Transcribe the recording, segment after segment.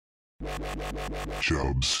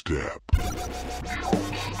Chub Step.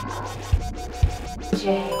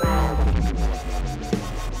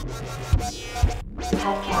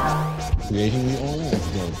 Creating the oil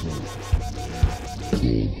judgment.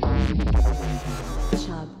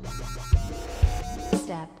 Chub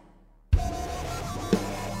Step.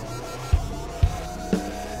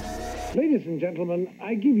 Ladies and gentlemen,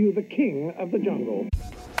 I give you the king of the jungle.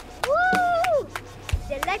 Woo!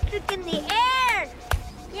 The electric in the air!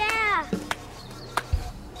 Yeah!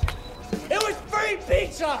 It was free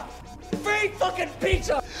pizza! Free fucking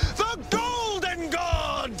pizza! The Golden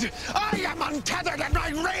God! I am untethered and my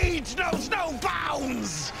rage knows no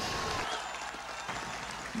bounds!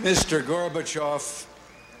 Mr. Gorbachev,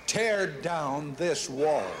 tear down this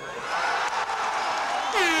wall.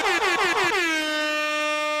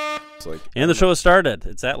 And the show has started.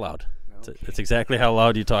 It's that loud. It's exactly how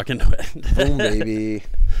loud you talk into it. Boom, baby.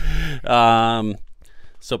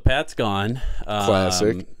 So Pat's gone.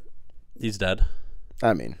 Classic. He's dead.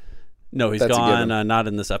 I mean, no, he's that's gone. Not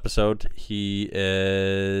in this episode. He's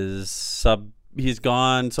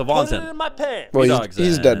gone. So Vaughn's Put it in my pants. well,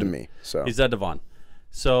 he's dead to me. So he's dead to Vaughn.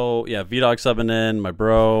 So yeah, V-Dog subbing in. My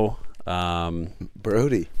bro,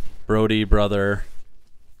 Brody, brother.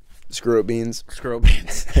 Screw beans. Scroll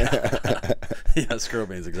beans. Yeah, scroll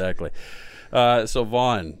beans, exactly. So,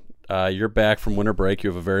 Vaughn, you're back from winter break. You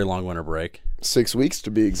have a very long winter break. 6 weeks to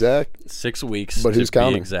be exact. 6 weeks But who's to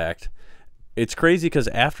counting? be exact. It's crazy because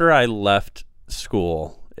after I left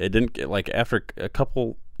school, it didn't get, like, after a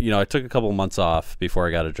couple, I took a couple months off before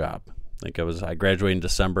I got a job. I graduated in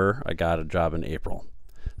December. I got a job in April.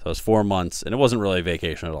 So it was 4 months, and it wasn't really a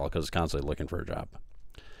vacation at all because I was constantly looking for a job.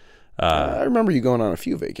 I remember you going on a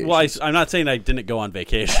few vacations. Well, I'm not saying I didn't go on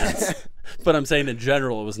vacations, but I'm saying in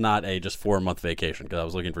general it was not a just 4 month vacation because I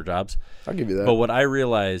was looking for jobs. I'll give you that. But what I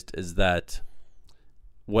realized is that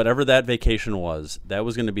whatever that vacation was, that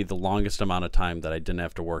was going to be the longest amount of time that I didn't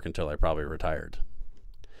have to work until I probably retired.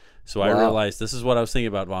 So I realized this is what I was thinking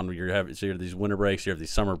about, Vaughn. You have these winter breaks, you have these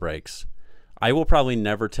summer breaks. I will probably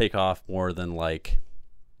never take off more than like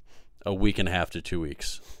a week and a half to 2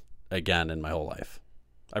 weeks again in my whole life.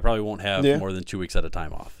 I probably won't have more than 2 weeks at a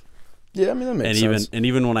time off. Yeah, I mean, that makes sense. And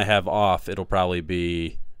even when I have off, it'll probably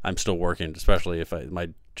be I'm still working, especially if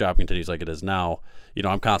my job continues like it is now.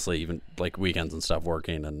 I'm constantly, even like weekends and stuff,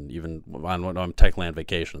 working, and even when I'm technically on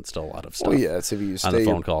vacation, it's still a lot of stuff. Well, yeah, it's if you stay on the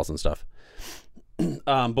phone calls and stuff.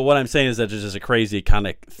 But what I'm saying is that it's just a crazy kind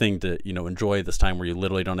of thing to enjoy this time where you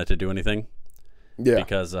literally don't have to do anything. Yeah.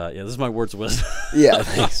 Because this is my words of wisdom. Yeah,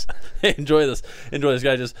 thanks. Enjoy this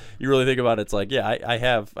guy. Just you really think about it, it's like, yeah,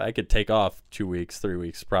 I could take off 2 weeks, 3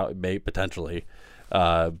 weeks, probably, potentially,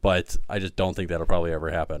 but I just don't think that'll probably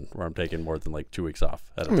ever happen where I'm taking more than like 2 weeks off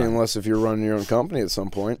at a time. Unless if you're running your own company at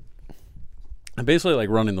some point. I'm basically like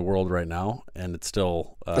running the world right now, and it's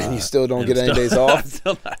still and you still don't get any days off.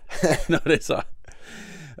 Still not, no days off.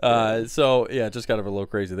 So yeah, just kind of a little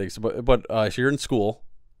crazy thing. So, but so you're in school.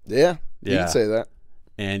 Yeah, you can say that.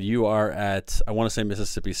 And you are at, I want to say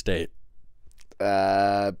Mississippi State.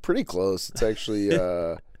 Pretty close. It's actually,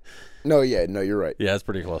 no, you're right. Yeah, it's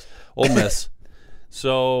pretty close. Ole Miss.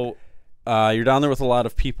 So you're down there with a lot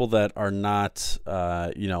of people that are not,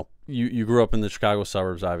 you grew up in the Chicago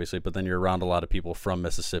suburbs, obviously, but then you're around a lot of people from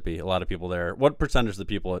Mississippi, a lot of people there. What percentage of the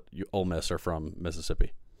people at Ole Miss are from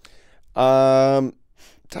Mississippi? Definitely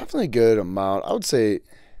a good amount. I would say,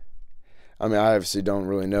 I obviously don't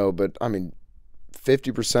really know, but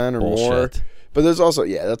 50% or more. But there's also,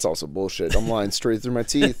 that's also bullshit. I'm lying straight through my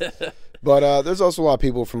teeth. But there's also a lot of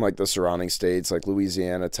people from like the surrounding states, like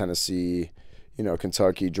Louisiana, Tennessee,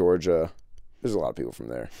 Kentucky, Georgia. There's a lot of people from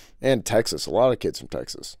there. And Texas, a lot of kids from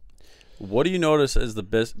Texas. What do you notice is the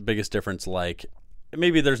biggest difference? Like,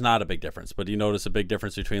 maybe there's not a big difference, but do you notice a big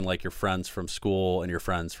difference between like your friends from school and your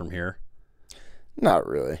friends from here? Not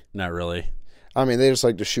really. Not really. They just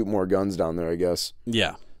like to shoot more guns down there, I guess.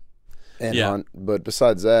 Yeah. And hunt. But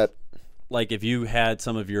besides that, like if you had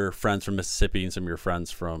some of your friends from Mississippi and some of your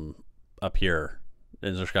friends from up here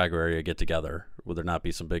in the Chicago area get together, would there not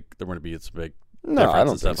be some big? There wouldn't be some big. No, I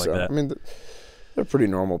don't think stuff so. Like that? They're pretty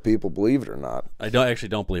normal people, believe it or not. I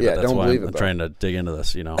don't believe it. That's why I'm trying to dig into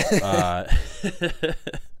this.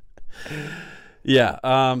 Yeah.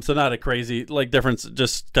 So not a crazy difference,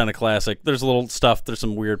 just kind of classic. There's a little stuff. There's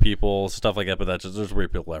some weird people, stuff like that, but there's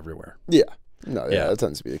weird people everywhere. Yeah. No, that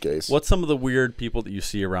tends to be the case. What's some of the weird people that you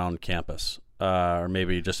see around campus, or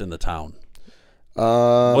maybe just in the town?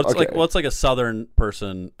 What's like a southern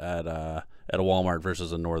person at a Walmart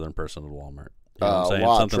versus a northern person at a Walmart? You know what I'm saying? A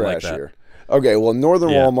lot Something trashier. like that. Okay, well, northern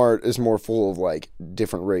Walmart is more full of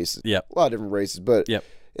different races. Yep. A lot of different races, but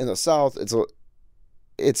in the South,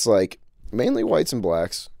 it's like mainly whites and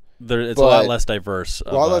blacks. It's a lot less diverse.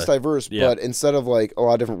 A lot less diverse, yeah. but instead of like a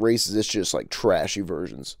lot of different races, it's just like trashy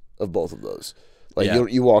versions of both of those. Like Yeah.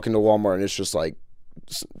 you walk into Walmart and it's just like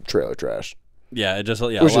trailer trash. Yeah, it just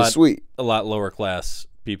Which is sweet. A lot lower class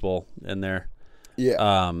people in there.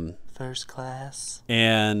 Yeah. First class.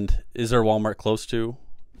 And is there a Walmart close to?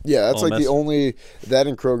 Yeah, that's Ole like Miss? the only, that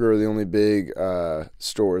and Kroger are the only big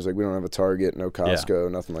stores. Like we don't have a Target, no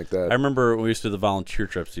Costco, nothing like that. I remember when we used to do the volunteer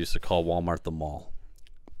trips, we used to call Walmart the mall.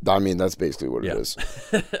 I mean, that's basically what Yeah. it is.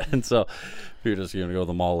 And so we were just going to go to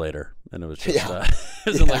the mall later. And it was just, Yeah. it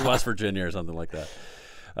was in like West Virginia or something like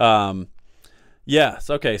that. Yeah.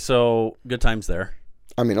 So, okay. So good times there.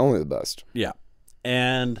 I mean, only the best. Yeah.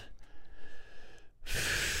 And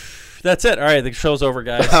that's it. All right. The show's over,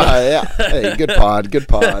 guys. Yeah. Hey, good pod. Good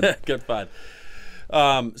pod. Good pod.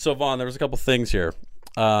 So Vaughn, there was a couple things here.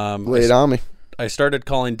 Lay it on me. I started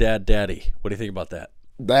calling Dad Daddy. What do you think about that?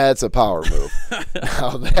 That's a power move.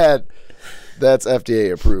 Now that's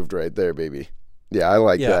FDA approved right there, baby. Yeah, I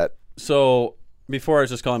like that. So before I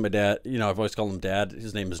was just calling my dad, I've always called him Dad.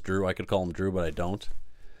 His name is Drew. I could call him Drew, but I don't.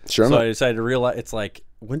 Sure. So I decided to realize it's like,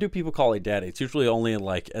 when do people call a daddy? It's usually only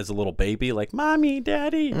like as a little baby, like mommy,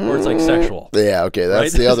 daddy, or it's like sexual. Yeah, okay,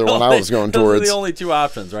 that's right? the other one I was going Those towards. are the only two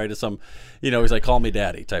options, right? Is some, he's like, call me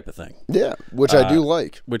daddy type of thing. Yeah, which I do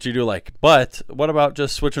like. Which you do like. But what about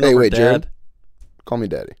just switching Hey, over wait, Dad? Jared. Call me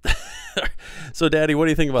daddy. So, Daddy, what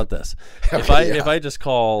do you think about this? If I just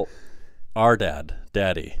call our dad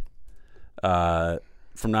Daddy, from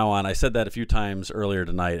now on, I said that a few times earlier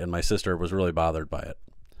tonight, and my sister was really bothered by it.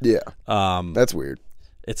 Yeah. That's weird.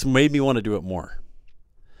 It's made me want to do it more.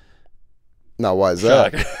 Now, why is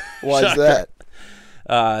that? Shocker. Why is Shocker.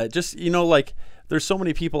 that? Just, like, there's so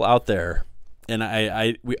many people out there, and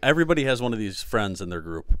everybody has one of these friends in their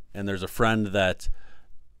group, and there's a friend that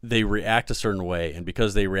they react a certain way, and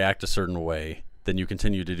because they react a certain way, then you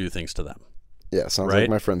continue to do things to them. Yeah, sounds right? like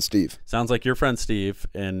my friend Steve. Sounds like your friend Steve.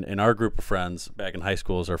 And in our group of friends back in high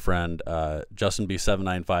school is our friend Justin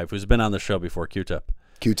B795, who's been on the show before, Q-Tip.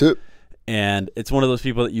 Q-Tip. And it's one of those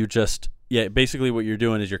people that you just, basically what you're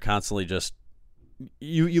doing is you're constantly just,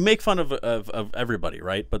 you make fun of everybody,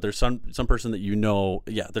 right? But there's some person that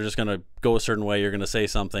they're just going to go a certain way. You're going to say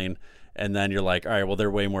something, and then you're like, all right, well, they're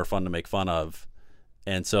way more fun to make fun of.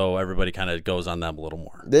 And so everybody kind of goes on them a little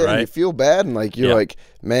more. Yeah, right? You feel bad, and like you're like,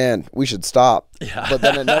 man, we should stop. Yeah. But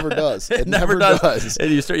then it never does. It never does. And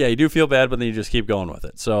you do feel bad, but then you just keep going with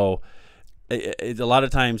it. So a lot of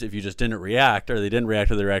times, if you just didn't react, or they didn't react,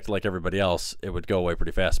 or they reacted like everybody else, it would go away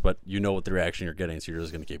pretty fast. But you know what the reaction you're getting, so you're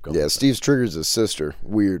just going to keep going. Yeah, with Steve's triggers his sister.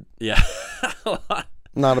 Weird. Yeah.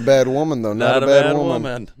 Not a bad woman, though. Not a bad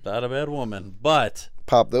woman. Not a bad woman. But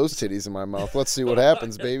pop those titties in my mouth. Let's see what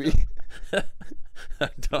happens, baby.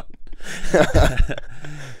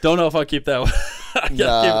 Don't know if I'll keep that one.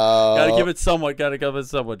 Gotta give it somewhat. Gotta give it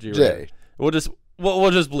somewhat. G-rated. Jay. We'll just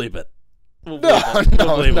bleep it. No.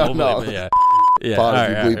 Bleep it. Yeah. Pause, All right,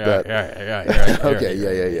 you bleep all that. right. Okay,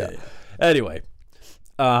 yeah.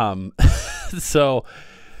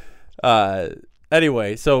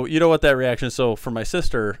 Anyway, so you know what that reaction. So for my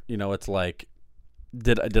sister, it's like,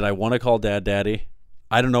 did I want to call Dad Daddy?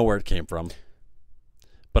 I don't know where it came from,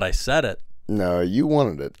 but I said it. No, you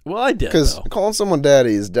wanted it. Well, I did. Because calling someone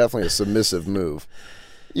daddy is definitely a submissive move.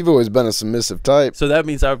 You've always been a submissive type. So that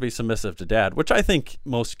means I would be submissive to Dad, which I think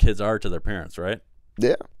most kids are to their parents, right?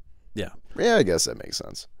 Yeah. Yeah. Yeah, I guess that makes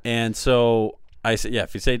sense. And so I said,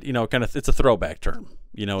 if you say, kind of, it's a throwback term.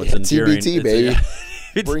 It's endearing. TBT, baby.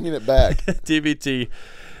 Bringing it back. TBT.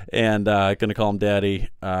 And going to call him Daddy.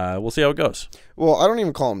 We'll see how it goes. Well, I don't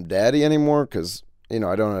even call him Daddy anymore because,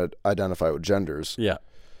 I don't identify with genders. Yeah.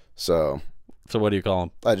 So what do you call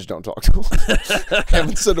him? I just don't talk to him. I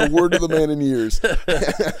haven't said a word to the man in years.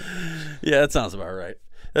 Yeah, that sounds about right.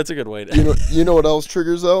 That's a good way to. You know what else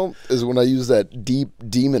triggers though is when I use that deep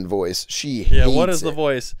demon voice. She hates what is the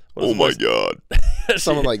voice? Oh my god,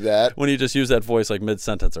 something like that. When you just use that voice like mid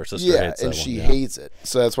sentence, our sister hates and that she one. hates it.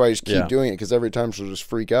 So that's why I just keep doing it because every time she'll just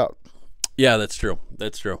freak out. Yeah, that's true.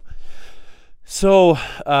 That's true. So,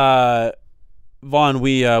 Vaughn,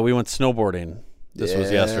 we went snowboarding. This was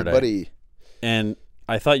yesterday, buddy. And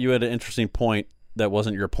I thought you had an interesting point that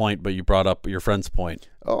wasn't your point, but you brought up your friend's point.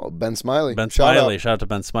 Oh, Ben Smiley. Shout out to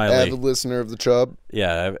Ben Smiley. Avid listener of the Chubb.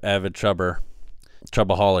 Yeah, avid Chubber.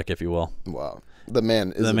 Chubbaholic, if you will. Wow. The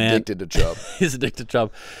man is addicted to Chubb. He's addicted to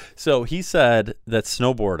Chubb. So he said that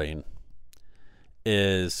snowboarding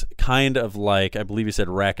is kind of like, I believe he said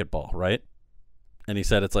racquetball, right? And he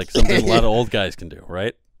said it's like something a lot of old guys can do,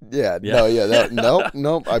 right? Yeah.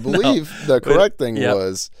 Nope. I believe the correct thing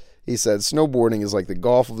was he said snowboarding is like the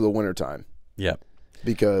golf of the wintertime. Yep.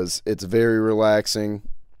 because it's very relaxing,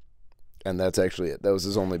 and that's actually it. That was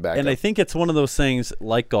his only backup. And I think it's one of those things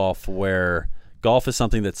like golf where golf is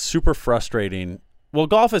something that's super frustrating. Well,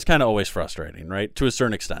 golf is kind of always frustrating, right? To a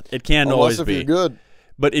certain extent. It can always be. Unless if you're good.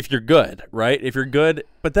 But if you're good, right? If you're good,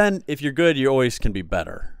 but then if you're good, you always can be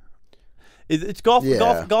better. It's golf.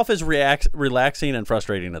 Yeah. Golf is relaxing and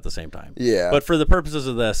frustrating at the same time. Yeah. But for the purposes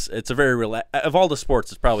of this, it's a very of all the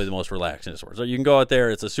sports, it's probably the most relaxing sport. So you can go out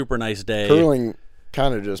there. It's a super nice day. Curling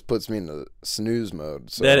kind of just puts me into snooze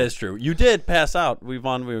mode. So. That is true. You did pass out. We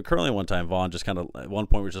were curling one time. Vaughn just kind of at one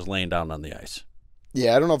point was just laying down on the ice.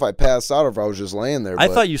 Yeah, I don't know if I passed out or if I was just laying there. I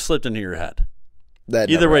thought you slipped into your head. That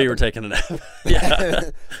Either way, happened. you were taking a nap.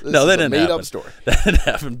 Yeah. No, that didn't happen. Made up story. That didn't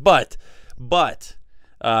happen. But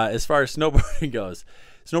as far as snowboarding goes,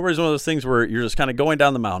 snowboarding is one of those things where you're just kind of going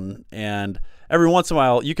down the mountain, and every once in a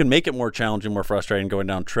while you can make it more challenging, more frustrating, going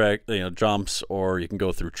down jumps, or you can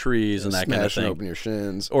go through trees and that kind of thing. Smashing open your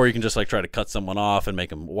shins. Or you can just like try to cut someone off and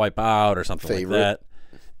make them wipe out or something Favorite. like that.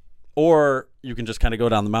 Or you can just kind of go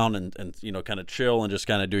down the mountain and kind of chill and just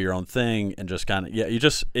kind of do your own thing and just kind of you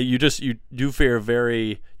do feel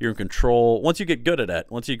you're in control once you get good at it.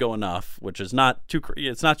 Once you go enough, which is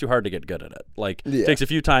it's not too hard to get good at it. Like it takes a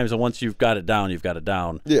few times, and once you've got it down, you've got it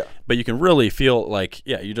down. Yeah. But you can really feel like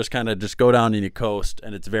you just kind of just go down and you coast,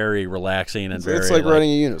 and it's very relaxing and it's like riding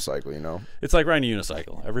a unicycle, It's like riding a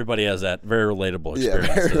unicycle. Everybody has that very relatable experience.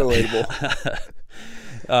 Yeah, very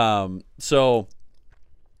relatable. So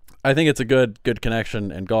I think it's a good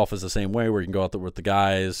connection, and golf is the same way, where you can go out there with the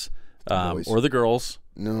guys or the girls.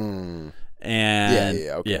 No. And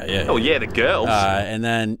okay. Oh yeah, the girls. and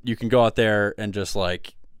then you can go out there and just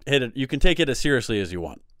like hit it. You can take it as seriously as you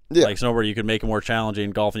want. Yeah. Like snowboarding, you can make it more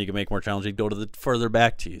challenging. Golfing, you can make it more challenging. Go to the further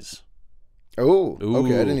back tees. Oh, Ooh.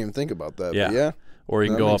 okay. I didn't even think about that. Yeah. But yeah. Or you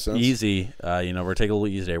can That go up makes sense. easy. We're taking a little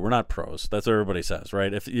easy day. We're not pros. That's what everybody says,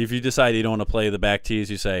 right? If you decide you don't want to play the back tees,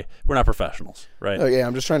 you say we're not professionals, right? Oh, yeah,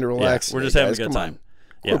 I'm just trying to relax. Yeah, we're today, just having guys. a good Come time.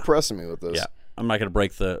 on. Quit pressing me with this. Yeah, I'm not going to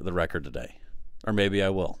break the record today, or maybe I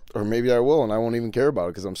will. Or maybe I will, and I won't even care about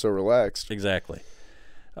it because I'm so relaxed. Exactly.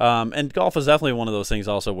 And golf is definitely one of the things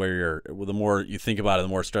also where the more you think about it, the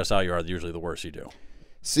more stressed out you are, usually the worse you do.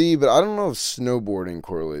 See, but I don't know if snowboarding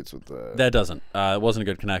correlates with that. That doesn't. It wasn't a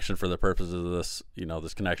good connection for the purposes of this,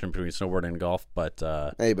 this connection between snowboarding and golf. But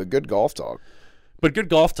hey, but good golf talk. But good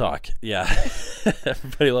golf talk, yeah.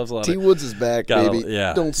 Everybody loves a lot T. Woods is back, baby.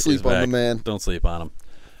 Yeah, Don't sleep on the man. Don't sleep on him.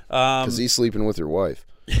 Because he's sleeping with your wife.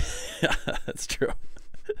 Yeah, that's true.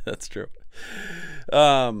 That's true.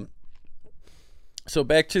 So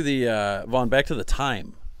back to the Vaughn. Back to the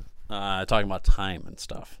time. Talking about time and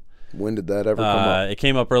stuff. When did that ever come up? It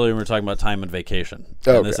came up earlier when we were talking about time and vacation.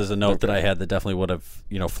 Okay. And this is a note that I had that definitely would have,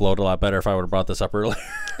 flowed a lot better if I would have brought this up earlier.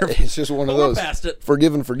 It's just one of those. We're past it.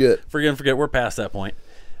 Forgive and forget. Forgive and forget. We're past that point.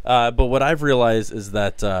 But what I've realized is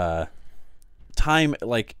that time,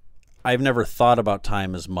 like, I've never thought about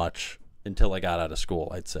time as much until I got out of school,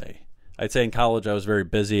 I'd say. In college I was very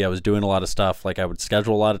busy. I was doing a lot of stuff. Like, I would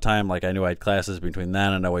schedule a lot of time. Like, I knew I had classes between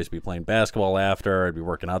then, and I'd always be playing basketball after. I'd be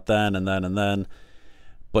working out then and then.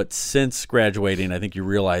 But since graduating, I think you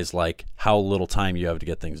realize, like, how little time you have to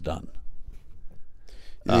get things done.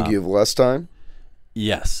 You think you have less time?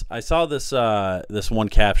 Yes. I saw this one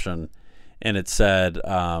caption, and it said,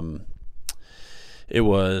 it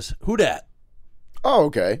was, who dat? Oh,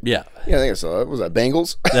 okay. Yeah. Yeah, I think I saw it. Was that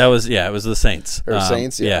Bengals? It was the Saints. Or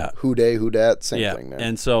Saints, yeah. Who day, who dat, same thing there.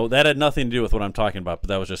 And so that had nothing to do with what I'm talking about, but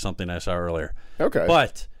that was just something I saw earlier. Okay.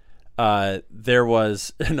 But there's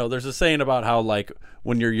a saying about how, like,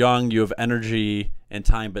 when you're young, you have energy and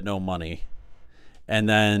time but no money. And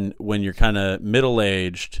then when you're kind of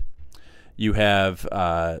middle-aged, you have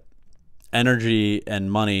energy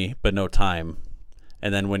and money but no time.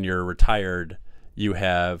 And then when you're retired, you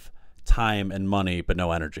have time and money but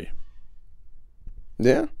no energy.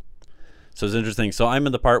 Yeah. So it's interesting. So I'm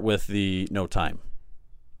in the part with the no time.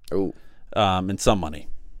 Oh. And some money.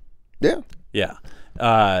 Yeah. Yeah.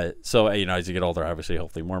 So, as you get older, obviously,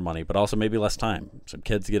 hopefully more money, but also maybe less time. Some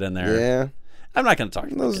kids get in there. Yeah. I'm not going to talk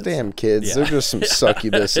to those the kids. damn kids. Yeah. They're just some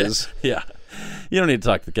succubuses. Yeah. You don't need to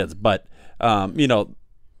talk to the kids, but,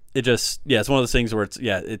 it just, it's one of those things where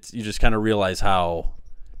it's you just kind of realize how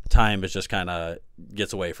time is just kind of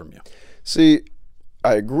gets away from you. See,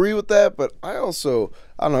 I agree with that, but I don't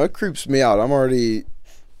know, it creeps me out. I'm already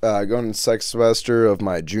going in second semester of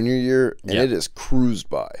my junior year, and it is cruised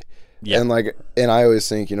by. Yeah. And I always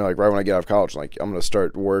think, right when I get out of college, like, I'm going to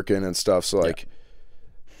start working and stuff. So, like,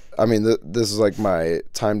 I mean, this is like my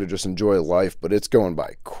time to just enjoy life, but it's going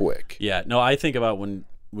by quick. Yeah. No, I think about when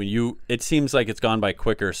it seems like it's gone by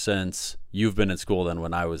quicker since you've been in school than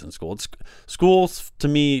when I was in school. School to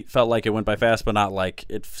me felt like it went by fast, but not like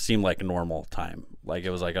it seemed like a normal time. Like it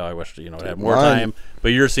was like, oh, I wish it had more time. But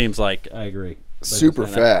yours seems like, I agree, super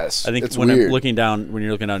fast. I think it's when weird. when you're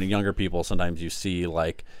looking down at younger people, sometimes you see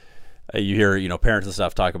like you hear parents and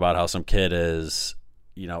stuff talk about how some kid is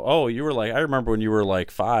oh, you were like, I remember when you were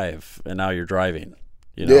like 5 and now you're driving,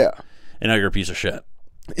 yeah, and now you're a piece of shit.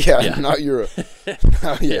 Yeah. Now you're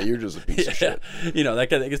you're just a piece of shit.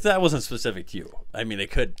 That wasn't specific to you. I mean,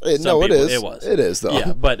 it could. It is. It is though.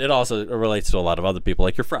 Yeah, but it also relates to a lot of other people,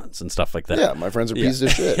 like your friends and stuff like that. Yeah, my friends are pieces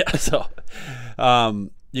of shit. Yeah, so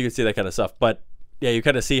you can see that kind of stuff. But yeah, you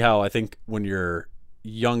kind of see how I think when you're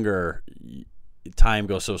younger, time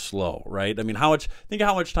goes so slow, right? I mean, think of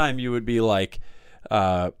how much time you would be like.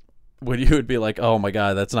 When you would be like, oh my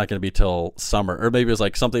God, that's not going to be till summer. Or maybe it was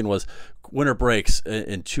like something was winter breaks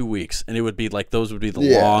in 2 weeks. And it would be like, those would be the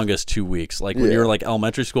longest 2 weeks. Like when you were like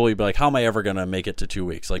elementary school, you'd be like, how am I ever going to make it to 2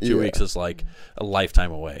 weeks? Like 2 weeks is like a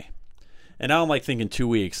lifetime away. And now I'm like thinking 2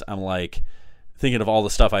 weeks, I'm like thinking of all the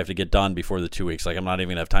stuff I have to get done before the 2 weeks. Like I'm not even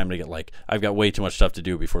going to have time to get I've got way too much stuff to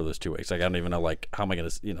do before those 2 weeks. Like I don't even know how am I going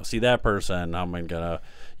to, see that person? How am I going to,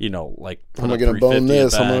 how am I going to bone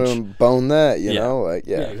this? How am I going to bone that? Yeah,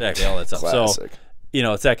 exactly. All that stuff. Classic.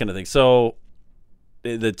 So, it's that kind of thing. So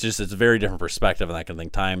it's a very different perspective and that kind of thing.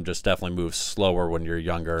 Time just definitely moves slower when you're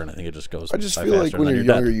younger. And I think it just goes. I just feel like when you're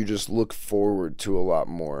younger, you just look forward to a lot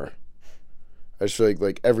more. I just feel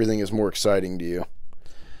like everything is more exciting to you.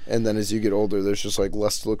 And then as you get older, there's just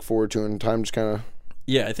less to look forward to, and time just kind of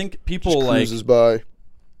I think people cruises by.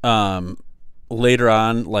 Later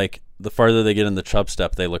on, the farther they get in the chub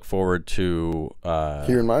step, they look forward to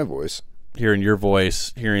hearing my voice, hearing your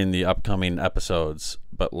voice, hearing the upcoming episodes.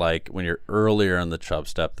 But when you're earlier in the chub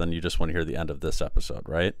step, then you just want to hear the end of this episode,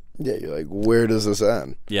 right? Yeah, you're like, where does this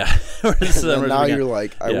end? Yeah. And now you're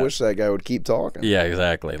like, I wish that guy would keep talking. Yeah,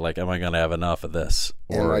 exactly. Am I going to have enough of this,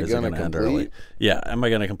 or is it going to end early? Yeah, am I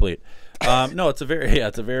going to complete? No, it's a very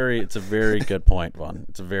good point, Vaughn.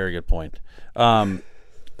 It's a very good point.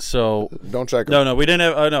 So don't check them. No, we didn't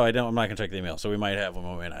have. Oh no, I don't. I'm not gonna check the email. So we might have one.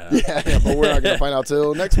 We might not. Yeah, but we're not gonna find out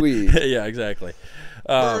till next week. Yeah, exactly.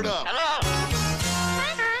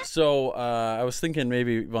 So I was thinking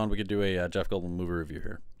maybe, Vaughn, we could do a Jeff Goldblum movie review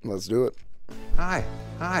here. Let's do it. Hi.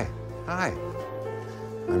 I'm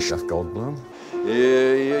Jeff Goldblum.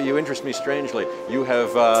 You interest me strangely. You've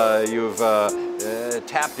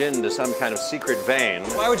tapped into some kind of secret vein.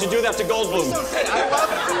 Why would you do that to Goldblum?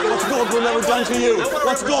 What's Goldblum ever done to you?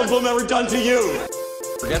 What's Goldblum ever done to you?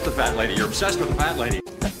 Forget the fat lady. You're obsessed with the fat lady.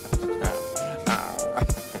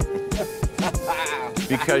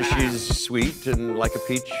 Because she's sweet and like a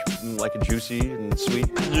peach, and like a juicy and sweet.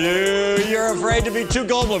 You're afraid to be too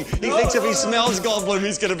Goldblum. He thinks if he smells Goldblum,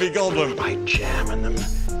 he's gonna be Goldblum. By jamming them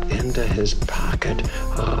into his pocket.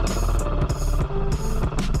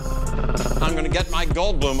 I'm gonna get my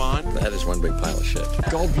Goldblum on. That is one big pile of shit.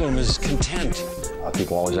 Goldblum is content.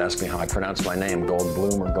 People always ask me how I pronounce my name,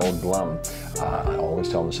 Goldblum or Goldblum. I always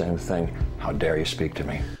tell them the same thing. How dare you speak to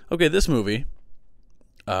me? Okay, this movie,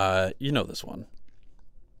 you know this one.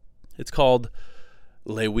 It's called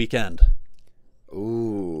Le Weekend.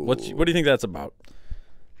 Ooh. What do you think that's about?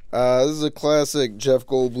 This is a classic Jeff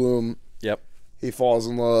Goldblum. Yep. He falls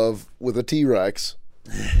in love with a T-Rex.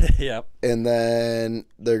 Yep. And then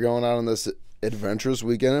they're going out on this adventurous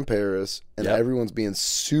weekend in Paris, and everyone's being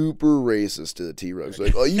super racist to the T-Rex.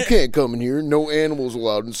 Like, oh, you can't come in here. No animals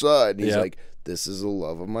allowed inside. And he's like, this is the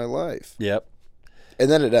love of my life. Yep. And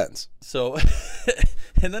then it ends. So...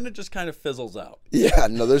 And then it just kind of fizzles out. Yeah,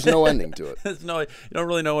 no, there's no ending to it. You don't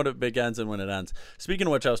really know when it begins and when it ends. Speaking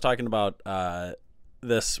of which, I was talking about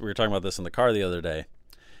this. We were talking about this in the car the other day,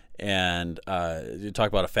 and you talk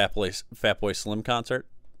about a Fatboy Slim concert.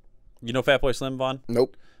 You know Fatboy Slim, Vaughn?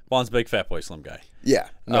 Nope. Vaughn's a big Fatboy Slim guy. Yeah,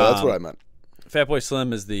 no, that's what I meant. Fatboy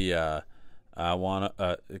Slim is the I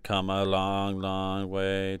wanna come a long, long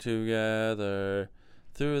way together.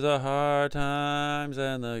 Through the hard times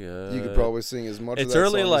and the good. You could probably sing as much. It's of that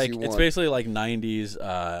early, song as you want. It's basically like '90s.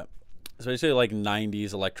 It's basically like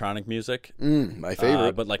 '90s electronic music. My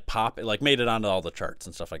favorite, but like pop. It like made it onto all the charts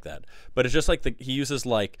and stuff like that. But it's just like he uses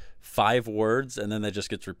like 5 words and then that just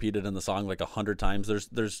gets repeated in the song like 100 times.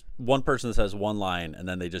 There's one person that says one line and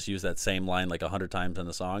then they just use that same line like 100 times in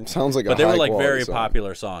the song. Sounds like but they were like very song.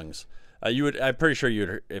 Popular songs. I'm pretty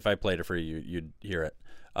sure if I played it for you, you'd hear it.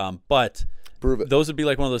 But. Prove it. Those would be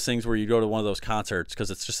like one of those things where you go to one of those concerts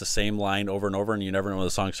because it's just the same line over and over and you never know where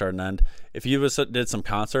the song started and end. If you did some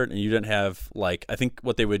concert and you didn't have I think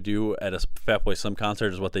what they would do at a Fatboy Slim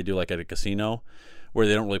concert is what they do like at a casino where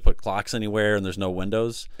they don't really put clocks anywhere and there's no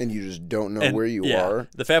windows. And you just don't know where you are.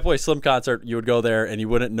 The Fatboy Slim concert, you would go there and you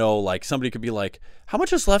wouldn't know, like, somebody could be like, how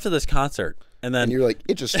much is left of this concert? And you're like,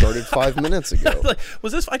 it just started 5 minutes ago. Like,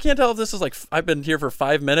 was this? I can't tell if this is like I've been here for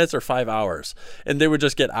 5 minutes or 5 hours. And they would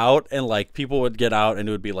just get out, and like people would get out, and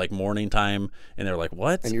it would be like morning time, and they're like,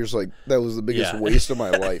 "What?" And you're just like, "That was the biggest waste of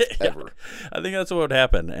my life ever." I think that's what would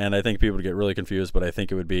happen, and I think people would get really confused. But I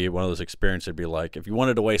think it would be one of those experiences. It'd be like if you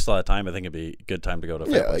wanted to waste a lot of time, I think it'd be a good time to go to.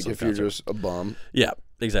 Like if you're just a bum. Yeah,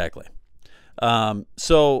 exactly.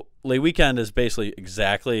 So Le Weekend is basically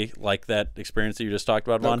exactly like that experience that you just talked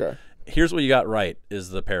about, Vaughn. Okay. Here's what you got right is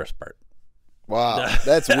the Paris part. Wow,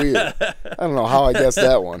 that's weird. I don't know how I guessed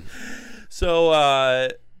that one. So,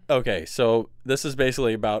 okay, so this is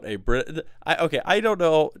basically about a Brit. I don't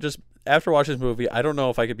know. Just after watching this movie, I don't know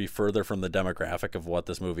if I could be further from the demographic of what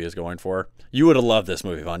this movie is going for. You would have loved this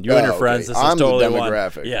movie, Vaughn. You and your friends. This is totally the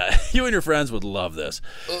demographic. One. Yeah, you and your friends would love this.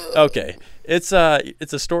 Okay, it's a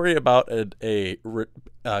story about a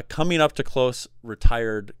coming up to close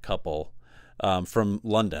retired couple. From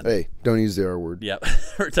London. Hey, don't use the R word. Yep.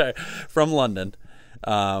 From London,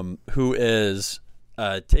 who is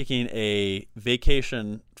taking a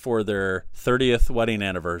vacation for their 30th wedding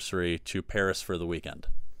anniversary to Paris for the weekend.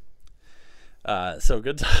 So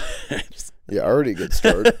good times. Yeah, already a good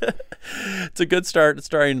start. It's a good start. It's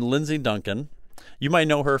starring Lindsay Duncan. You might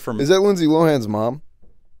know her from... Is that Lindsay Lohan's mom?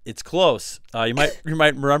 It's close. You might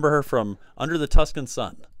remember her from Under the Tuscan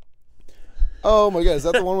Sun. Oh my God, is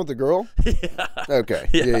that the one with the girl? Yeah. Okay.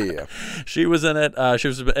 Yeah. She was in it. She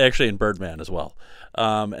was actually in Birdman as well.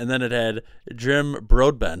 And then it had Jim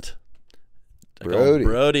Broadbent.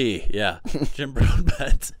 Brody. Yeah. Jim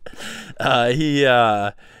Broadbent. He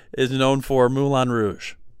is known for Moulin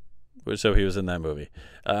Rouge. So he was in that movie.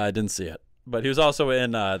 I didn't see it. But he was also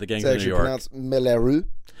in The Gangs of New York. It's actually pronounced Moulin Rouge?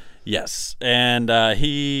 Yes. And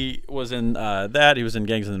he was in that. He was in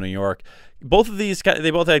Gangs of New York. Both of these, they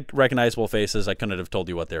both had recognizable faces. I couldn't have told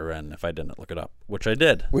you what they were in if I didn't look it up, which I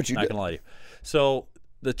did. Which you did. Not gonna lie to you. So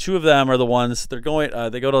the two of them are the ones. They're going.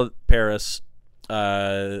 They go to Paris.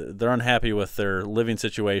 They're unhappy with their living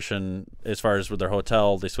situation as far as with their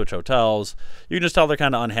hotel. They switch hotels. You can just tell they're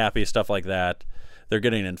kind of unhappy, stuff like that. They're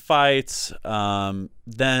getting in fights.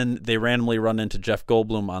 Then they randomly run into Jeff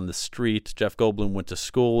Goldblum on the street. Jeff Goldblum went to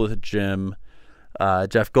school with Jim.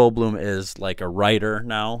 Jeff Goldblum is like a writer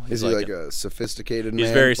now. Is he like a sophisticated man?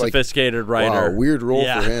 He's a very sophisticated writer. Wow, weird role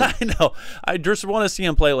for him. I know. I just want to see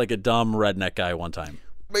him play like a dumb redneck guy one time.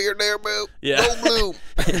 Beer there, boo. Yeah. Goldblum.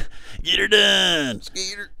 Get her done.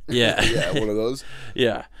 Skeeter. Yeah. Yeah, one of those.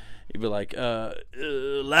 Yeah. He'd be like,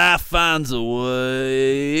 life finds a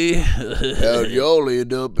way. How'd y'all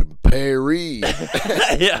end up in Paris?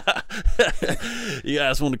 Yeah. You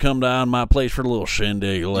guys want to come down to my place for a little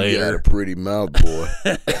shindig later? You got a pretty mouth, boy.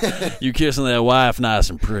 You kissing that wife nice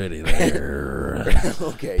and pretty there.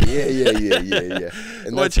 Okay, yeah.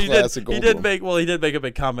 And that's classic Goldblum. He did make a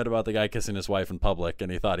big comment about the guy kissing his wife in public, and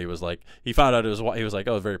he thought he was like, he found out he was like,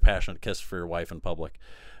 oh, a very passionate kiss for your wife in public.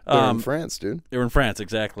 They're in France, dude. They were in France,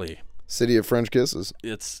 exactly. City of French kisses.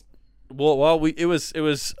 It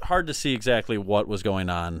was hard to see exactly what was going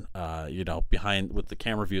on, behind with the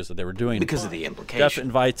camera views that they were doing because of the implication. Jeff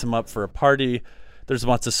invites him up for a party. There's a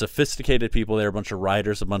bunch of sophisticated people there, a bunch of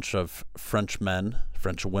writers, a bunch of French men,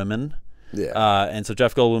 French women. Yeah. And so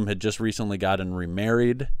Jeff Goldblum had just recently gotten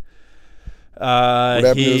remarried. What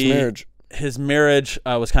happened to his marriage? His marriage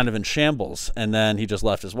was kind of in shambles, and then he just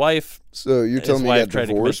left his wife. So you're telling me he got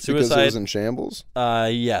divorced because it was in shambles?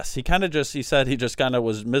 Yes. He said he just kind of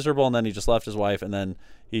was miserable, and then he just left his wife, and then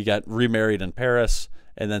he got remarried in Paris,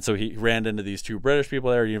 and then so he ran into these two British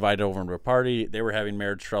people there. He invited over to a party. They were having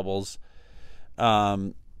marriage troubles.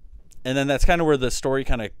 And then that's kind of where the story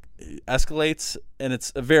kind of escalates, and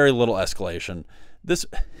it's a very little escalation. This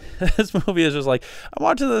movie is just like, I'm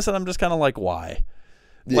watching this, and I'm just kind of like, why?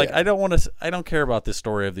 Yeah. Like, I don't care about the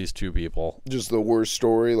story of these two people. Just the worst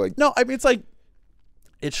story, like no. I mean, it's like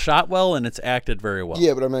it's shot well and it's acted very well.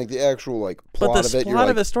 Yeah, but I mean, like the actual plot of it. But the plot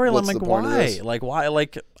of the story, I'm like, why? Like, why?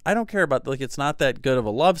 Like, I don't care about. Like, it's not that good of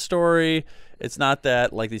a love story. It's not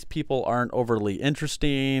that like these people aren't overly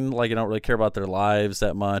interesting. Like, I don't really care about their lives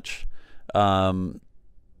that much.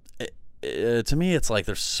 To me, it's like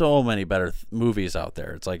there's so many better movies out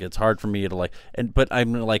there. It's like it's hard for me to like, but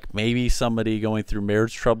I'm like maybe somebody going through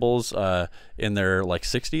marriage troubles in their like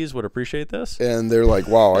 60s would appreciate this. And they're like,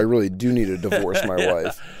 wow, I really do need to divorce my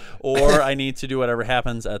wife. or I need to do whatever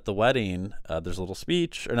happens at the wedding. There's a little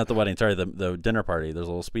speech, or not the wedding, sorry, the dinner party. There's a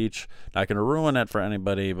little speech. Not going to ruin it for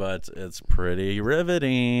anybody, but it's pretty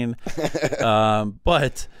riveting. So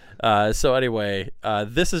anyway,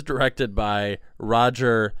 this is directed by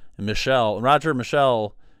Roger Mitchell,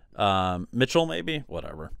 maybe?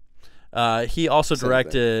 Whatever. He also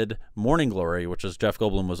directed Morning Glory, which is Jeff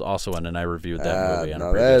Goldblum was also in, and I reviewed that movie.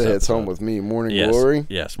 Now that hits home with me. Morning Glory?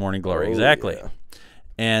 Yes, Morning Glory, exactly. Yeah.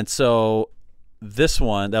 And so this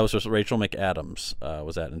one, that was just Rachel McAdams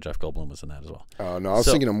was that, and Jeff Goldblum was in that as well. Oh, no, I was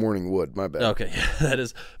thinking of Morning Wood. My bad. Okay, that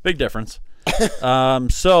is big difference.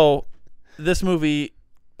 So this movie,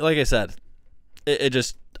 like I said, it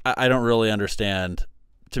just, I don't really understand.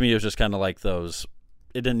 To me, it was just kind of like those.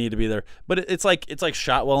 It didn't need to be there, but it's like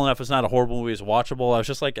shot well enough. It's not a horrible movie. It's watchable. I was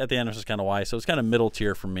just like at the end, it was just kind of why. So it's kind of middle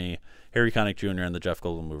tier for me. Harry Connick Jr. and the Jeff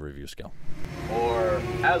Goldblum movie review scale. Or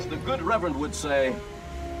as the good Reverend would say,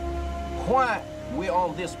 why we're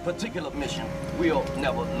on this particular mission, we'll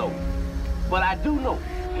never know. But I do know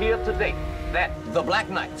here today that the Black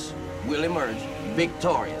Knights will emerge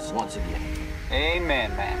victorious once again.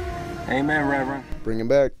 Amen, man. Amen, Reverend. Bring him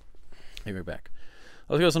back. Hey, we're back.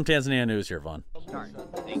 Let's go with some Tanzania news here, Vaughn.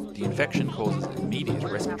 The infection causes immediate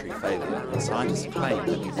respiratory failure, and scientists claim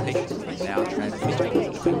that the patient is now transmitting. You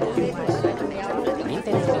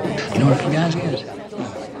know what Fugazi is?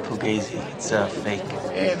 Fugazi, it's a fake.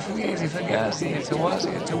 Yeah, Fugazi, it's a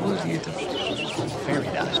wazi, it's a woozy, it's a fairy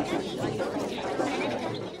dust.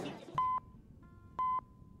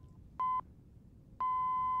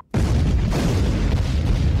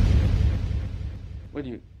 What are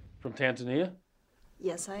you, from Tanzania?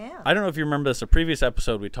 Yes, I am. I don't know if you remember this. A previous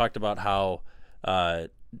episode, we talked about how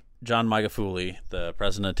John Magufuli, the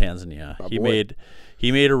president of Tanzania,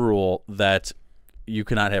 he made a rule that you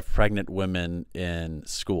cannot have pregnant women in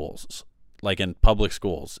schools, like in public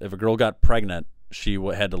schools. If a girl got pregnant, she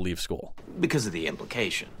had to leave school because of the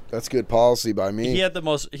implication. That's good policy by me. He has the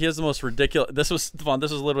most ridiculous. This was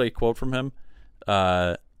literally a quote from him.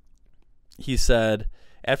 He said,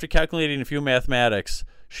 after calculating a few mathematics,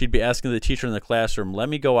 she'd be asking the teacher in the classroom, let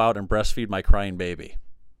me go out and breastfeed my crying baby.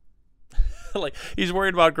 Like, he's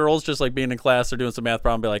worried about girls just like being in class or doing some math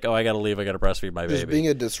problem, be like, oh, I got to leave, I got to breastfeed my baby. Just being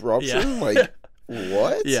a disruption? Yeah. Like,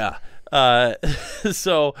 what? Yeah.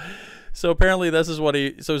 So apparently this is what so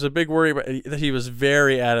it was a big worry, that he was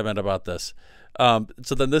very adamant about this.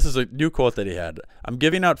 So then this is a new quote that he had. I'm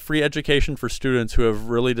giving out free education for students who have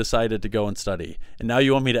really decided to go and study. And now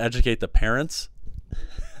you want me to educate the parents?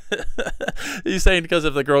 He's saying because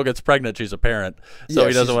if the girl gets pregnant, she's a parent, so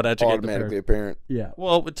he doesn't want to educate automatically a parent. Yeah.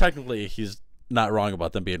 Well, technically, he's not wrong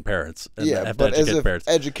about them being parents. And yeah, but as if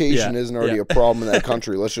education isn't already a problem in that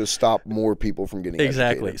country, let's just stop more people from getting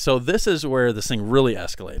educated. So this is where this thing really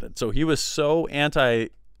escalated. So he was so anti,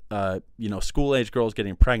 school-age girls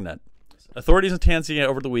getting pregnant. Authorities in Tanzania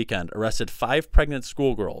over the weekend arrested 5 pregnant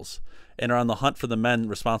schoolgirls and are on the hunt for the men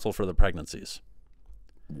responsible for the pregnancies.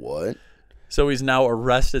 What? So he's now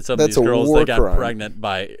arrested some of these girls that got pregnant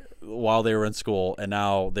while they were in school, and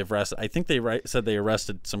now they've arrested. I think they said they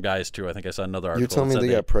arrested some guys too. I think I saw another article. You're telling me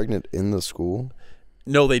they got pregnant in the school?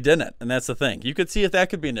 No, they didn't, and that's the thing. You could see if that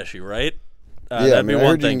could be an issue, right? Yeah, I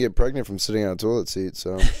heard you can get pregnant from sitting on a toilet seat.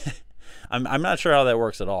 So I'm not sure how that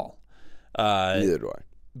works at all. Neither do I.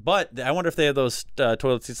 But I wonder if they had those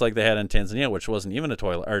toilet seats like they had in Tanzania, which wasn't even a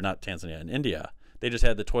toilet, or not Tanzania, in India. They just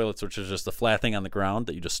had the toilets, which was just the flat thing on the ground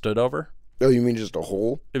that you just stood over. Oh, you mean just a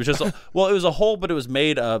hole? It was just it was a hole, but it was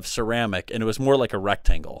made of ceramic, and it was more like a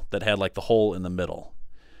rectangle that had like the hole in the middle.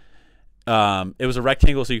 It was a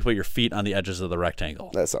rectangle, so you could put your feet on the edges of the rectangle.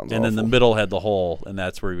 That sounds And awful. then the middle had the hole, and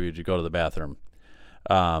that's where you would go to the bathroom.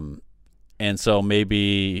 And so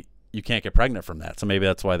maybe you can't get pregnant from that. So maybe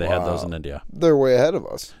that's why they had those in India. They're way ahead of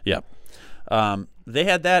us. Yeah. They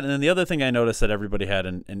had that, and then the other thing I noticed that everybody had,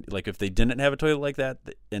 and like if they didn't have a toilet like that,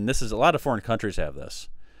 and this is a lot of foreign countries have this,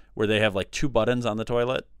 where they have like 2 buttons on the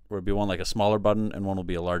toilet, where it'd be one like a smaller button and one will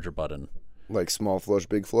be a larger button. Like small flush,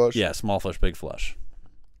 big flush? Yeah, small flush, big flush.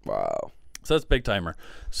 Wow. So that's big timer.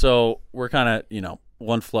 So we're kind of,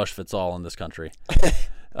 one flush fits all in this country.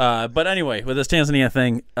 But anyway, with this Tanzania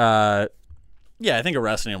thing, I think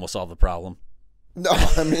arresting him will solve the problem. No,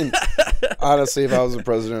 I mean, honestly, if I was the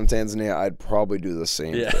president of Tanzania, I'd probably do the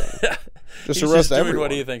same thing. Just arrest everyone.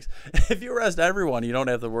 What he thinks. If you arrest everyone, you don't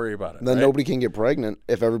have to worry about it. Then right? nobody can get pregnant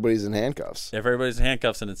if everybody's in handcuffs. If everybody's in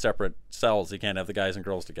handcuffs and in separate cells, you can't have the guys and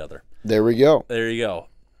girls together. There we go. There you go.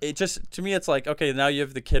 It just, to me, it's like, okay, now you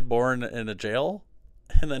have the kid born in a jail,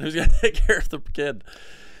 and then who's going to take care of the kid?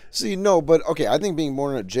 See, no, but okay, I think being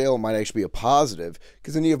born in a jail might actually be a positive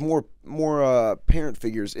because then you have more parent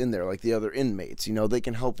figures in there, like the other inmates. You know, they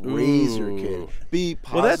can help raise your kid. Be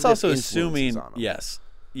positive. Well, that's also influences assuming. on them.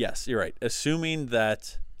 Yes, you're right. Assuming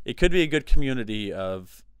that it could be a good community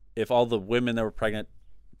of if all the women that were pregnant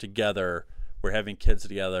together were having kids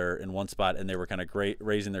together in one spot and they were kind of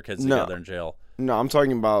raising their kids together in jail. No, I'm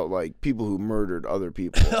talking about like people who murdered other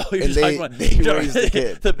people. You're and talking about they raised the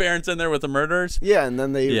kids. The parents in there with the murderers? Yeah, and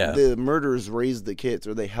then the murderers raised the kids,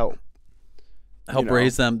 or they help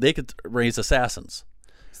Raise them. They could raise assassins.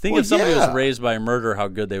 Think if somebody was raised by a murderer, how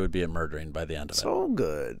good they would be at murdering by the end of it. So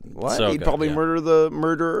good. What? So He'd good, probably murder the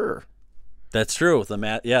murderer. That's true.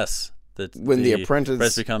 Yes. When the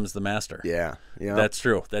apprentice becomes the master. Yeah. That's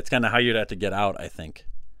true. That's kind of how you'd have to get out, I think.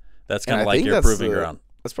 That's kind of like your proving ground.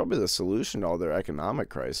 That's probably the solution to all their economic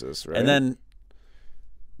crisis, right? And then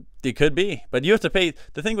it could be. But you have to pay.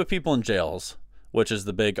 The thing with people in jails, which is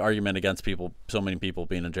the big argument against so many people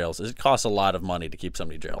being in jails, is it costs a lot of money to keep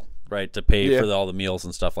somebody in jail, right? To pay for all the meals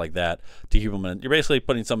and stuff like that, to keep them in. You're basically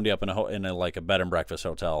putting somebody up in a bed and breakfast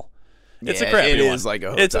hotel. It's a crappy one. It is like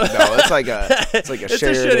a hotel. It's like a it's a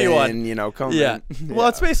shitty one. You know, Well,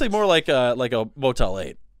 it's basically more like a Motel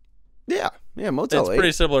 8. Yeah, Motel 8. It's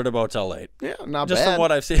pretty similar to Motel 8. Yeah, not just bad. Just from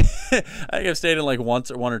what I've seen. I think I've stayed in like one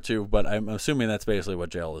or two, but I'm assuming that's basically what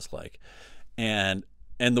jail is like. And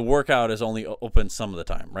the workout is only open some of the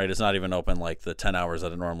time, right? It's not even open like the 10 hours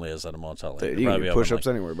that it normally is at a Motel 8. You can do push-ups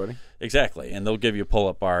anywhere, buddy. Exactly, and they'll give you a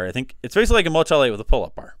pull-up bar. I think it's basically like a Motel 8 with a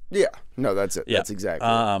pull-up bar. Yeah, no, that's it. Yeah. That's exactly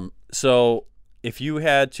it. So if you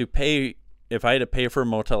had to pay, if I had to pay for a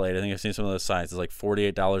Motel 8, I think I've seen some of those signs, it's like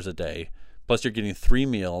 $48 a day, plus you're getting 3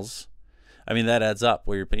 meals. I mean, that adds up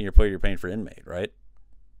where you're paying for inmate, right?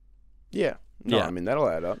 Yeah. No, I mean, that'll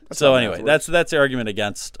add up. So anyway, that's the argument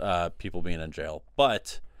against people being in jail.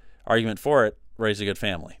 But argument for it, raise a good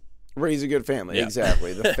family. Raise a good family,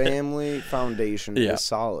 exactly. The family foundation is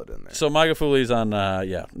solid in there. So Magafuli's on,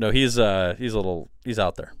 no, he's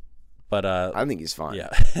out there. But I think he's fine. Yeah,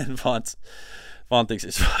 and Vaughn thinks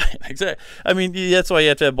he's fine. Exactly. I mean, that's why you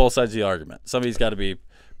have to have both sides of the argument. Somebody's got to be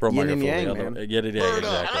pro Magafuli. Yin and yang,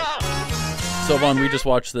 exactly. So Vaughn, we just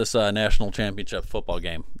watched this national championship football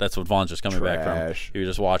game. That's what Vaughn's just coming back from. You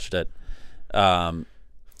just watched it. In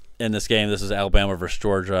this game, this is Alabama versus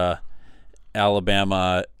Georgia.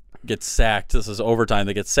 Alabama gets sacked. This is overtime.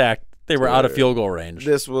 They get sacked. They were out of field goal range.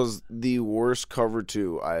 This was the worst cover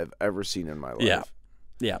 2 I have ever seen in my life.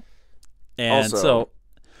 Yeah. And also, so,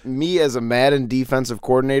 me as a Madden defensive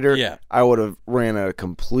coordinator, I would have ran a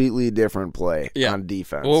completely different play on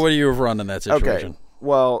defense. What would you have run in that situation? Okay.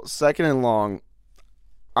 Well, 2nd and long,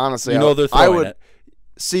 honestly, they're throwing it.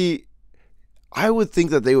 See, I would think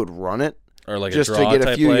that they would run it or like just a to get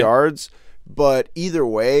a few play. yards. But either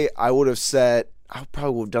way, I would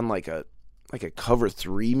probably would have done like a cover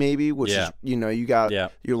 3 maybe, which is, you got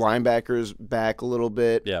your linebackers back a little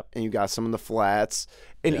bit, and you got some in the flats.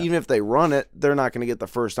 And even if they run it, they're not going to get the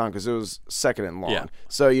first down because it was 2nd and long.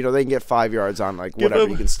 So they can get 5 yards on like whatever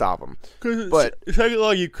you can stop them. But 2nd and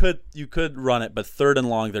long, you could run it, but 3rd and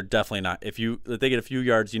long, they're definitely not. If they get a few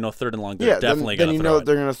yards, 3rd and long, they're definitely going to throw it.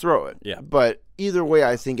 They're going to throw it. Yeah. But either way,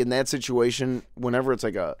 I think in that situation, whenever it's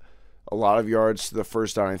like a lot of yards to the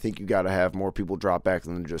first down, I think you got to have more people drop back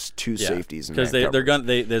than just 2 safeties. Because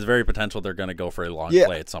there's very potential they're going to go for a long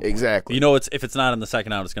play at some point. Exactly. If it's not in the 2nd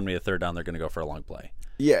down, it's going to be a 3rd down. They're going to go for a long play.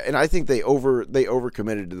 Yeah, and I think they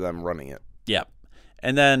overcommitted to them running it. Yeah,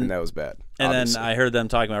 and that was bad. And then I heard them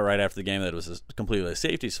talking about right after the game that it was completely a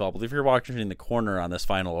safety fault. But if you're watching in the corner on this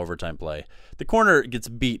final overtime play, the corner gets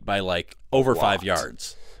beat by like over 5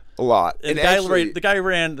 yards. A lot. And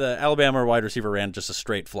the Alabama wide receiver ran just a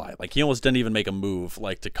straight fly. Like he almost didn't even make a move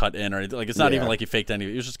like to cut in or anything. Like it's not even like he faked any.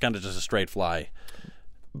 It was just kind of just a straight fly.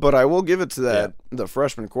 But I will give it to the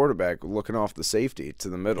freshman quarterback looking off the safety to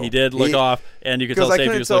the middle. He did look off, and you could tell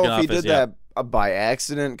safety was looking off. Because I couldn't tell if he did that by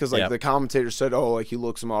accident, because the commentator said, he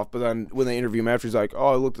looks him off. But then when they interview him after, he's like,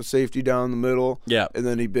 I looked the safety down the middle. Yeah. And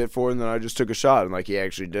then he bit for it, and then I just took a shot, and he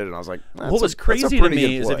actually did it. And I was like, what was crazy to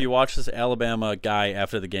me is if you watch this Alabama guy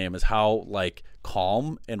after the game is how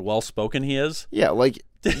calm and well spoken he is. Yeah,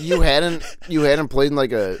 you hadn't played in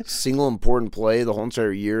a single important play the whole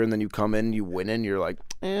entire year, and then you come in, you win, and you're like,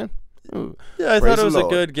 I thought it was a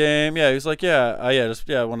good game. Yeah, he was like,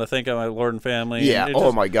 I want to thank my Lord and family. Yeah,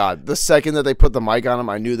 and my God. The second that they put the mic on him,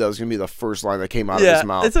 I knew that was going to be the first line that came out of his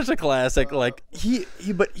mouth. It's such a classic. He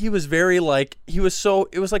was very it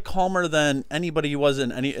was calmer than anybody was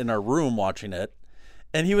in our room watching it.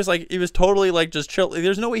 And he was totally just chill.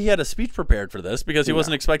 There's no way he had a speech prepared for this because he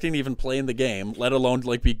wasn't expecting to even play in the game, let alone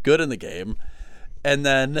be good in the game. And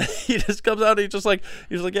then he just comes out and he's like,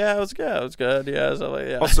 yeah, it was good. Yeah, so like,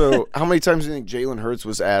 yeah. Also, how many times do you think Jalen Hurts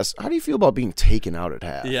was asked, how do you feel about being taken out at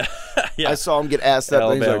half? Yeah. Yeah. I saw him get asked that,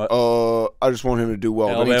 and he's like, I just want him to do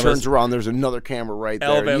well. Then he turns around, there's another camera right there.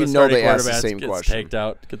 Alabama's You know they asked the same question.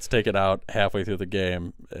 Gets taken out halfway through the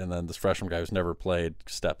game, and then this freshman guy who's never played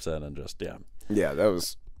steps in and just, Yeah, that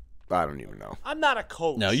was, I don't even know. I'm not a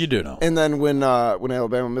coach. No, you do know. And then when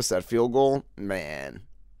Alabama missed that field goal, man.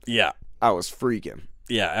 Yeah. I was freaking.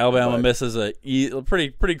 Yeah, Alabama misses a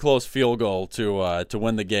pretty close field goal to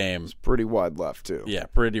win the game. It's pretty wide left too. Yeah,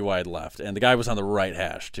 pretty wide left, and the guy was on the right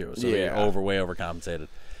hash too, so he way overcompensated.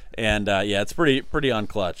 And it's pretty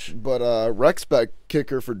unclutch. But Rex Beck,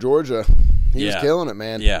 kicker for Georgia, he was killing it,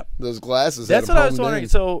 man. Yeah, those glasses. That's what I was wondering.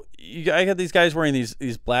 So I got these guys wearing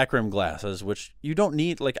these black rim glasses, which you don't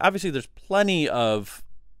need. Like obviously, there's plenty of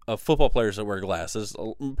football players that wear glasses.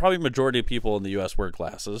 Probably majority of people in the U.S. wear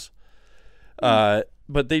glasses.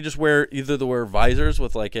 But they just wear visors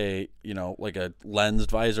with like a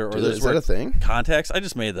lensed visor, or is that a thing? Contacts. I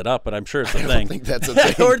just made that up, but I'm sure it's a thing. I don't think that's a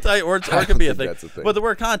thing. or it could be a thing. But they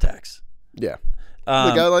wear contacts. Yeah.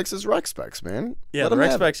 The guy likes his Rex Specs, man. Yeah, the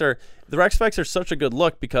Rex Specs are such a good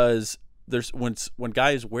look because there's when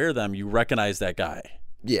guys wear them, you recognize that guy.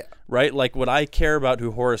 Yeah. Right? Like, would I care about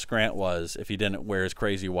who Horace Grant was if he didn't wear his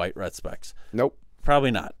crazy white Red Specs? Nope.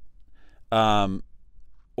 Probably not.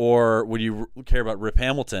 Or would you care about Rip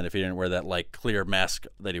Hamilton if he didn't wear that like clear mask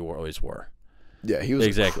that he always wore? Yeah, he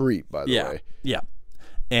was a creep, by the way. Yeah.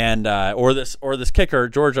 And or this kicker,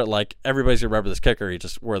 Georgia, like everybody's gonna remember this kicker. He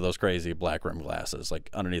just wore those crazy black rim glasses, like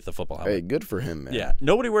underneath the football helmet. Hey, good for him, man. Yeah,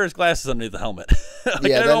 nobody wears glasses underneath the helmet.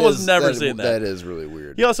 I've almost never seen that. That is really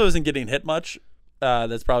weird. He also isn't getting hit much.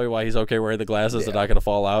 That's probably why he's okay wearing the glasses. They're not gonna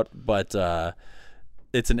fall out, but.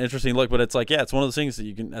 It's an interesting look, but it's like, it's one of those things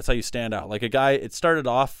that that's how you stand out. Like a guy, it started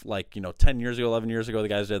off like, 10 years ago, 11 years ago, the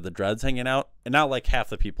guys had the dreads hanging out, and now like half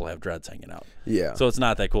the people have dreads hanging out. Yeah. So it's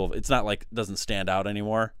not that cool. It's not like, it doesn't stand out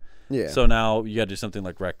anymore. Yeah. So now you got to do something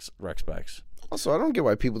like Rex Specs. Also, I don't get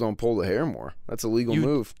why people don't pull the hair more. That's a legal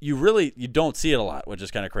move. You don't see it a lot, which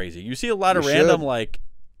is kind of crazy. You see a lot of random, like,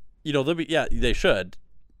 they should.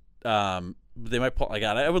 They might pull, like,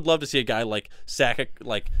 I would love to see a guy like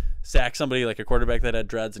sack somebody like a quarterback that had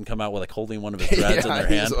dreads and come out with like holding one of his dreads in their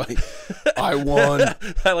hand. Like, I won.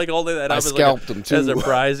 I like holding that up as scalped him too as a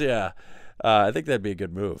prize. Yeah, I think that'd be a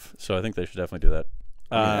good move. So I think they should definitely do that.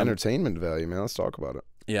 Entertainment value, man. Let's talk about it.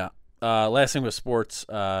 Yeah. Last thing with sports.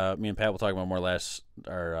 Me and Pat will talk about more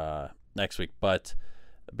next week. But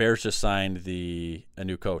Bears just signed a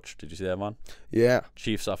new coach. Did you see that, Vaughn? Yeah.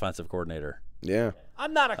 Chiefs offensive coordinator. Yeah.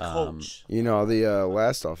 I'm not a coach. You know how the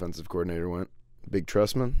last offensive coordinator went? Big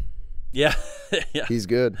Trustman. Yeah. Yeah. He's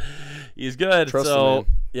good. He's good. Trust the man.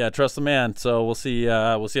 Yeah, trust the man. So we'll see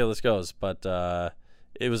how this goes. But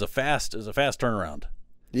it was a fast turnaround.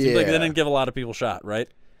 Seems like they didn't give a lot of people a shot, right?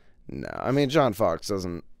 No. I mean, John Fox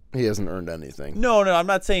hasn't earned anything. No, I'm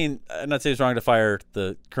not saying it's wrong to fire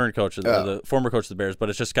the current coach or the former coach of the Bears, but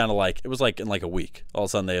it's just kind of like it was like in like a week. All of a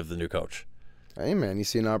sudden they have the new coach. Hey man, you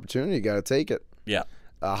see an opportunity, you got to take it. Yeah.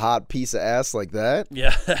 A hot piece of ass like that.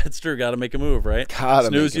 Yeah, that's true. Got to make a move, right?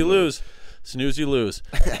 Snooze, you lose. Snooze, you lose.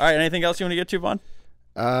 All right. Anything else you want to get to,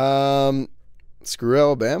 Vaughn? Screw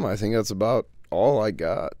Alabama. I think that's about all I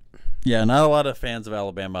got. Yeah, not a lot of fans of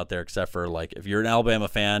Alabama out there, except for like if you're an Alabama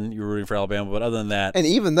fan, you're rooting for Alabama. But other than that, and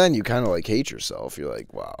even then, you kind of like hate yourself. You're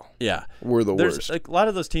like, wow, yeah, we're the worst. Like, a lot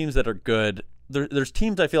of those teams that are good. There's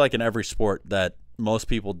teams I feel like in every sport that most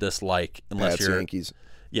people dislike, unless Pats, you're Yankees.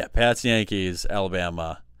 Yeah, Pats, Yankees,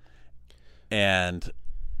 Alabama, and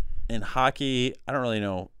in hockey, I don't really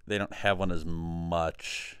know. They don't have one as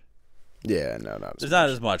much. Yeah, no, not. There's not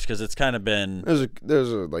as much because it's kind of been.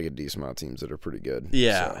 There's like a decent amount of teams that are pretty good.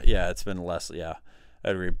 Yeah, so. Yeah, it's been less. Yeah,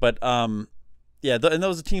 I agree. But and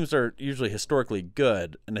those teams are usually historically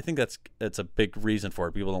good, and I think that's a big reason for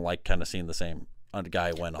it. People don't like kind of seeing the same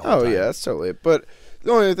guy win all the time. Oh yeah, that's totally it. But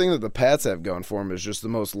the only thing that the Pats have going for them is just the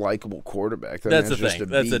most likable quarterback. That's the thing.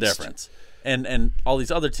 That's the difference. And all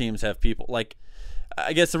these other teams have people like.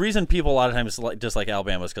 I guess the reason people a lot of times dislike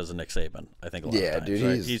Alabama is because of Nick Saban. I think a lot of times. Dude,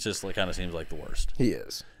 right? He's just kind of seems like the worst. He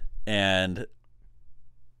is. And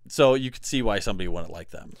so you could see why somebody wouldn't like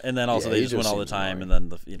them. And then also they just win all the time. Annoying.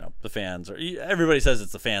 And then the fans are everybody says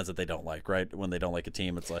it's the fans that they don't like, right? When they don't like a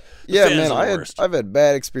team, it's like man, I've had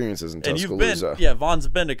bad experiences in Tuscaloosa. And Vaughn's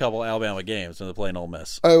been to a couple Alabama games when they're playing Ole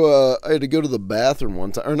Miss. I had to go to the bathroom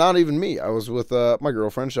one time, or not even me. I was with my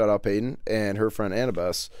girlfriend, shout out Peyton, and her friend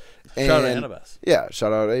Annabeth. Shout out Annabeth. Yeah,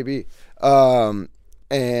 shout out AB.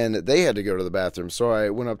 And they had to go to the bathroom. So I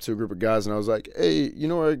went up to a group of guys and I was like, hey, you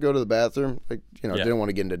know where I go to the bathroom? Like, didn't want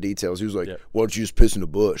to get into details. He was like, why don't you just piss in the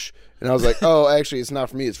bush? And I was like, oh, actually, it's not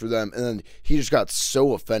for me. It's for them. And then he just got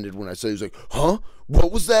so offended when I said, he was like, huh?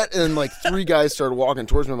 What was that? And then like 3 guys started walking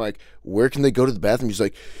towards me. I'm like, where can they go to the bathroom? He's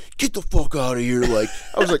like, get the fuck out of here. Like,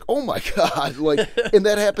 I was like, oh my God. Like, and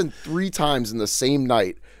that happened 3 times in the same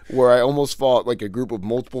night, where I almost fought like a group of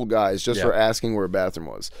multiple guys just for asking where a bathroom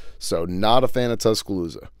was. So not a fan of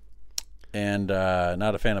Tuscaloosa. And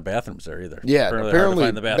not a fan of bathrooms there either. Yeah, apparently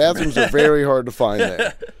bathrooms are very hard to find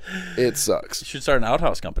there. It sucks. You should start an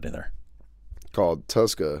outhouse company there. Called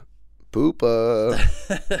Tusca Poopa.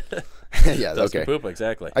 Yeah, Tusca okay. Poopa,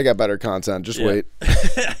 exactly. I got better content. Just wait.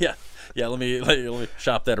 Yeah, let me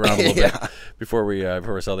shop that around a little bit before we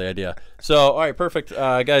sell the idea. So, all right, perfect.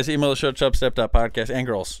 Guys, email the show, chubstep.podcast, and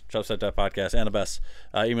girls, chubstep.podcast, and the best.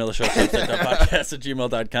 Email the show,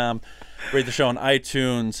 chubstep.podcast@gmail.com. Rate the show on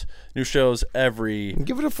iTunes. New shows every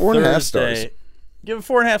Give it a 4.5 stars. Give it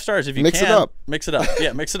 4.5 stars if you mix can. It up. Mix it up.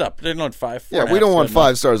 Yeah, mix it up. They don't want 5. Yeah, we don't want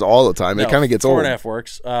 5 stars all the time. It kind of gets old. 4.5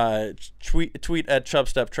 works. Tweet at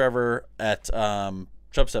Chubstep Trevor at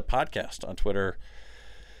Chubstep Podcast on Twitter,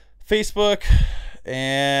 Facebook,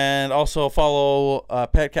 and also follow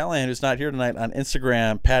Pat Callahan, who's not here tonight, on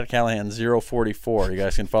Instagram, Pat Callahan044. You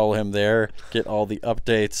guys can follow him there, get all the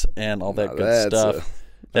updates and all that good stuff.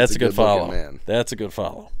 That's a good follow. Man. That's a good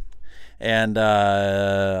follow. And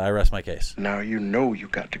I rest my case. Now you know you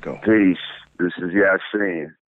got to go. Peace. This is Yasin.